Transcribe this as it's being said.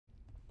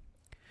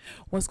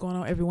What's going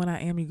on, everyone?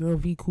 I am your girl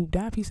VCoop.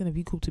 Dive piece in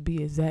the VCoop to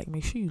be exact.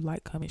 Make sure you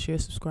like, comment, share,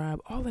 subscribe,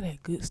 all of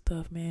that good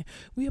stuff, man.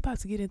 We about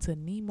to get into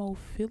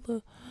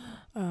NEMOPHILA,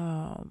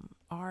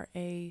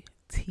 RAITEI,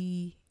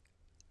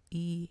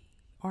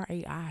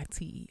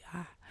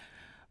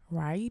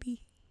 Raitei.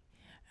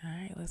 All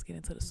right, let's get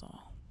into the song.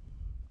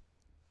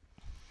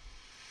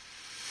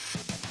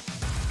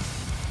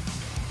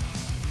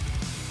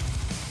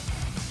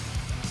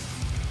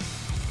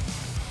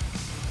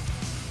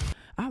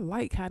 I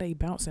like how they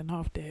bouncing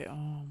off that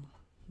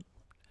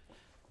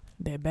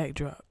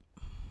backdrop.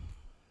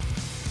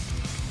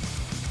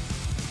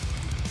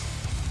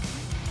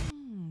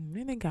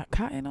 Then they got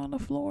cotton on the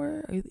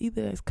floor.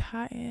 Either it's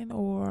cotton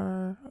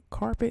or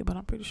carpet, but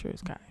I'm pretty sure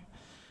it's cotton.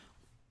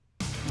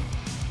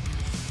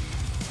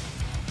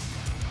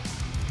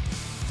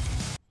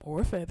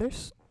 Or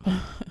feathers.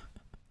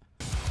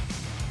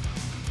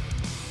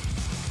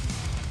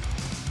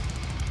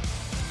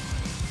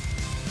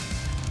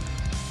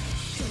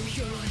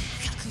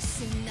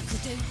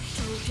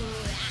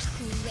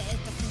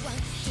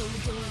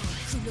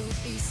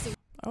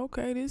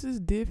 Okay, this is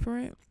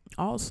different.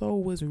 Also,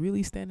 what's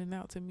really standing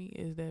out to me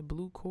is that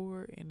blue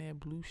cord and that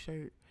blue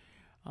shirt.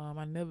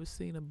 I never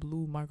seen a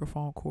blue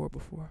microphone cord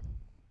before.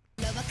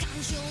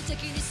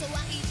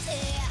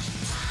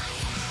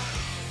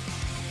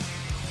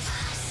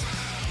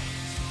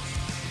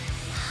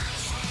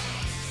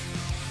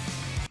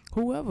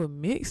 Whoever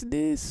mixed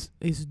this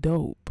is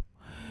dope.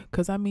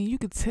 Cause I mean, you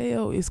could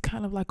tell it's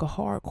kind of like a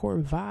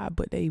hardcore vibe,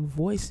 but they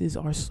voices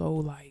are so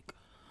like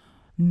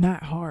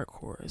not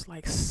hardcore. It's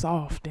like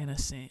soft in a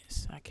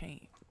sense. I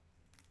can't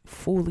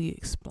fully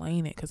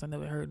explain it because I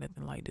never heard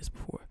nothing like this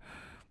before.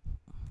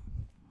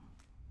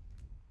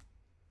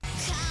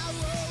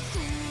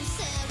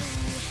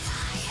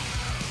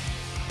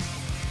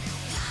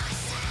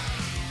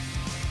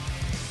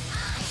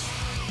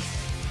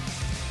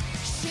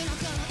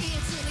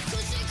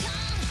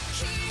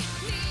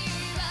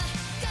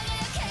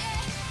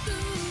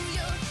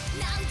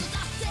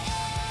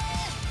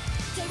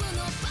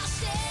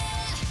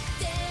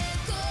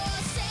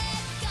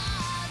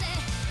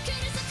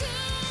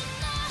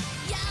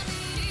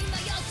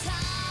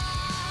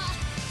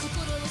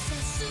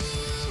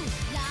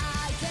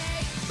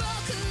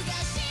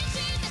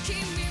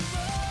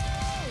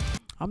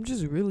 I'm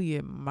just really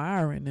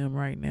admiring them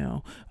right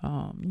now.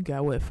 You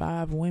got what,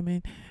 5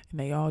 women, and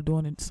they all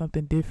doing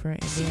something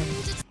different. And then,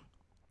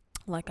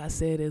 like I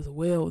said as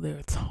well,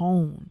 their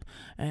tone,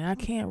 and I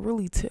can't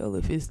really tell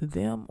if it's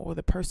them or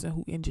the person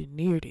who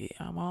engineered it.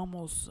 I'm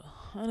almost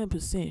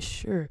 100%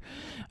 sure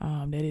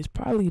that it's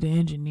probably the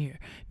engineer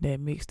that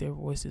mixed their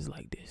voices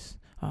like this.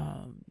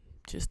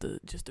 Just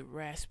a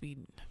raspy.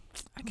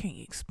 I can't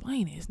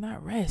explain it. It's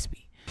not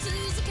raspy.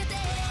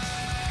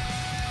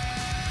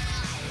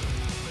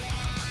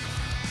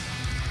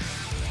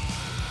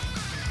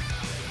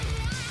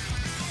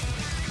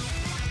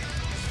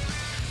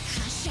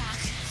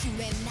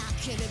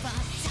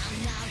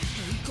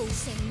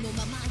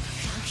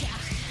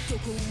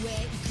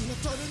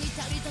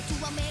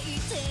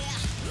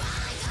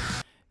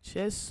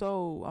 Just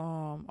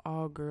so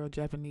all girl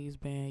Japanese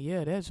band,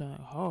 yeah, that's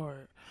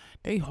hard.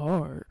 They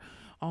hard.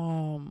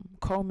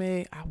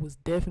 Kome, I was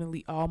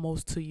definitely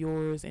almost to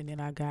yours, and then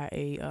I got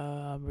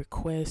a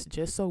request.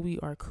 Just so we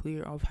are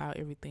clear of how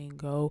everything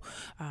go,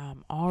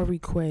 all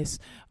requests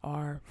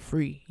are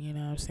free. You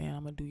know what I'm saying?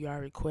 I'm gonna do y'all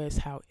requests.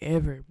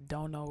 However,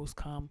 donos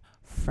come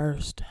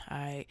first.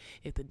 Alright,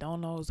 if the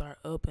donos are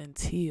up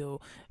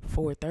until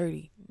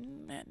 4:30,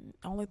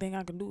 only thing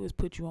I can do is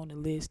put you on the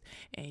list,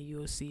 and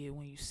you'll see it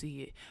when you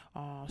see it.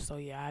 So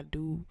yeah, I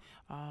do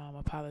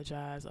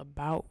apologize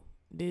about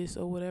this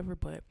or whatever,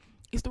 but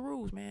it's the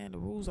rules, man. The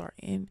rules are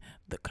in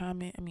the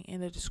in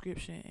the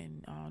description,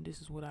 and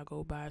this is what I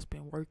go by. It's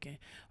been working,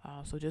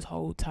 so just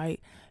hold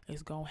tight.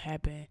 It's gonna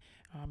happen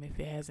if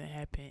it hasn't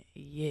happened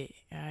yet.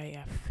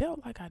 I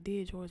felt like I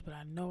did yours, but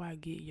I know I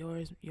get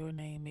your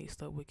name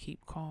mixed up with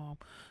Keep Calm.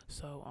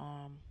 So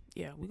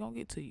yeah, we're gonna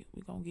get to you.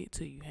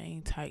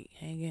 Hang tight,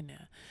 hang in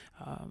there.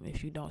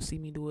 If you don't see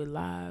me do it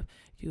live,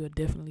 you'll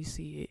definitely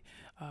see it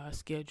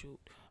scheduled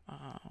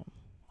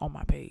on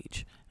my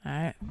page. All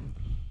right.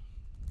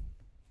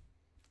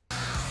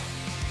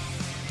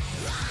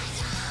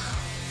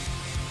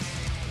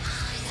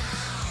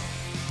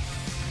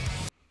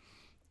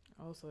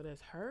 Oh, so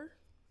that's her?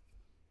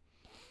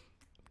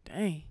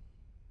 Dang.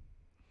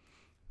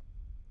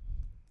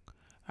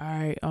 All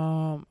right.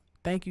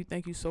 Thank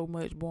you so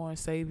much, Born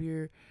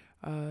Savior.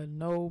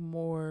 No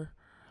more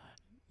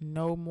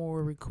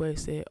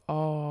requests at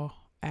all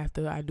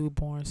after I do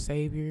Born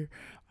Savior.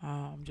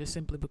 Just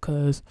simply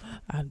because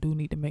I do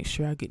need to make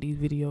sure I get these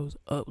videos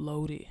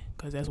uploaded,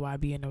 because that's why I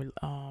be in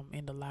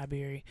the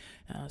library.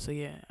 So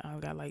yeah,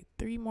 I've got like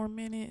 3 more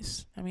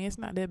minutes. I mean, it's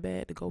not that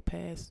bad to go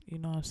past, you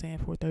know what I'm saying,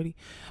 4:30,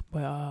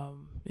 but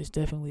it's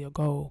definitely a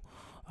goal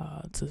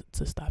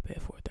to stop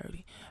at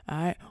 4:30. All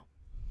right.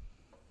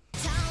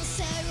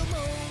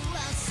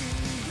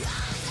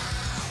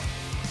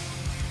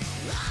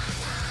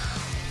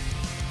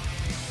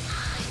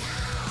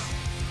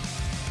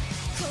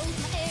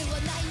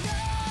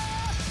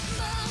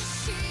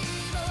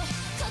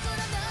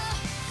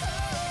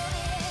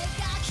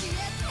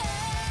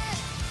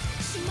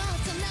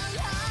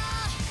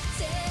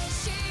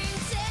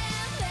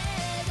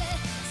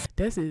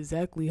 That's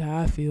exactly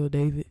how I feel,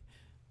 David.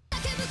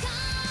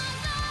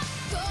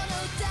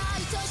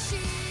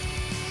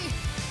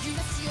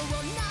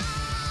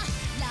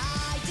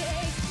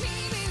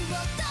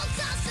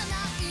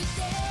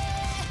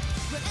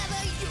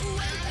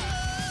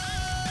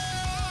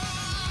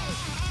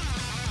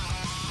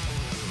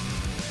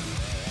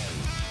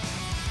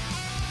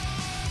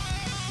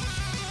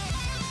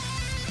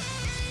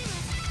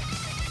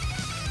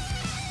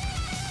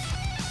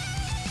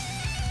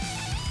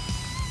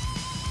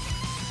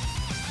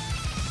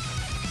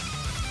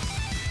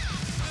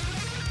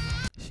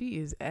 She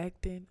is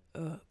acting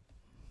up.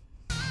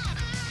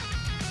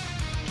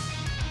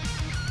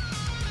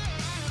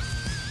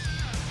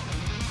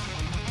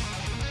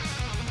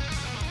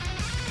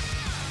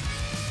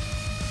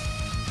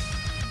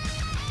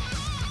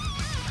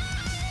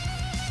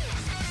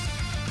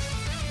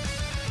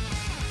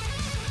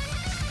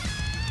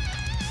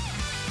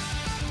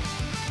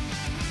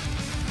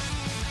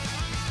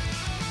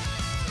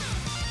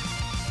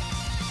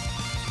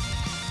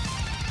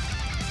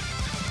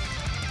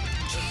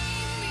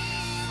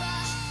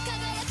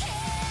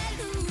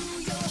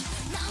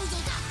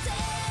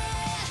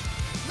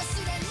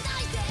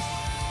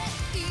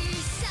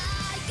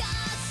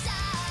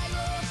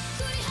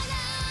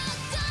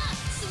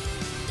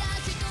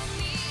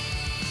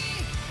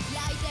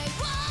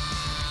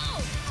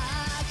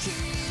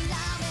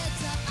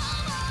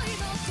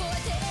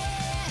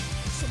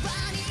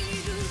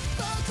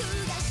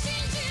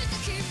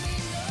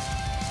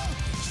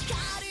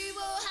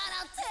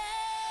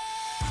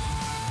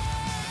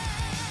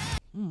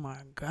 Oh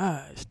my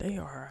gosh, they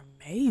are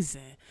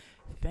amazing.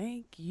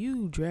 Thank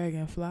you,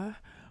 Dragonfly.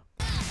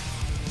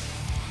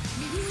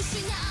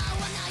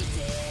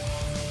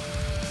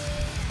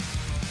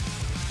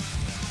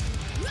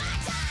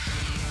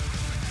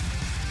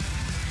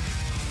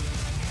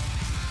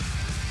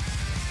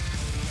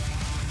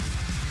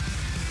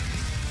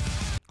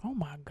 Oh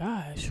my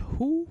gosh,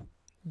 who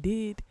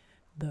did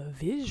the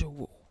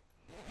visual?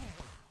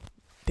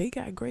 They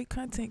got great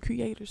content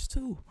creators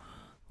too.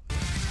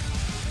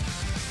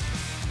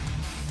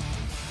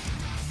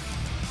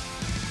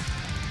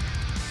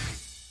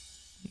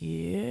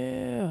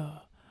 Yeah,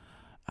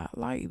 I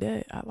like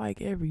that. I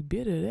like every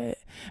bit of that.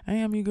 I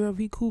am your girl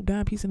VCoop,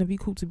 Dime Piece in the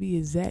VCoop to be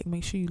exact.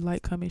 Make sure you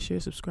like, comment, share,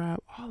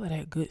 subscribe, all of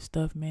that good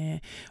stuff, man.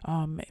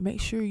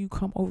 Make sure you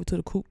come over to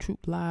the Coop Troop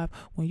Live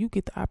when you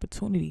get the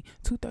opportunity,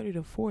 2:30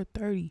 to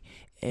 4:30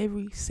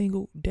 every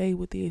single day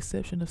with the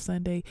exception of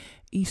Sunday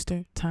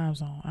Eastern time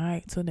zone. All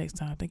right, till next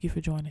time. Thank you for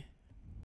joining.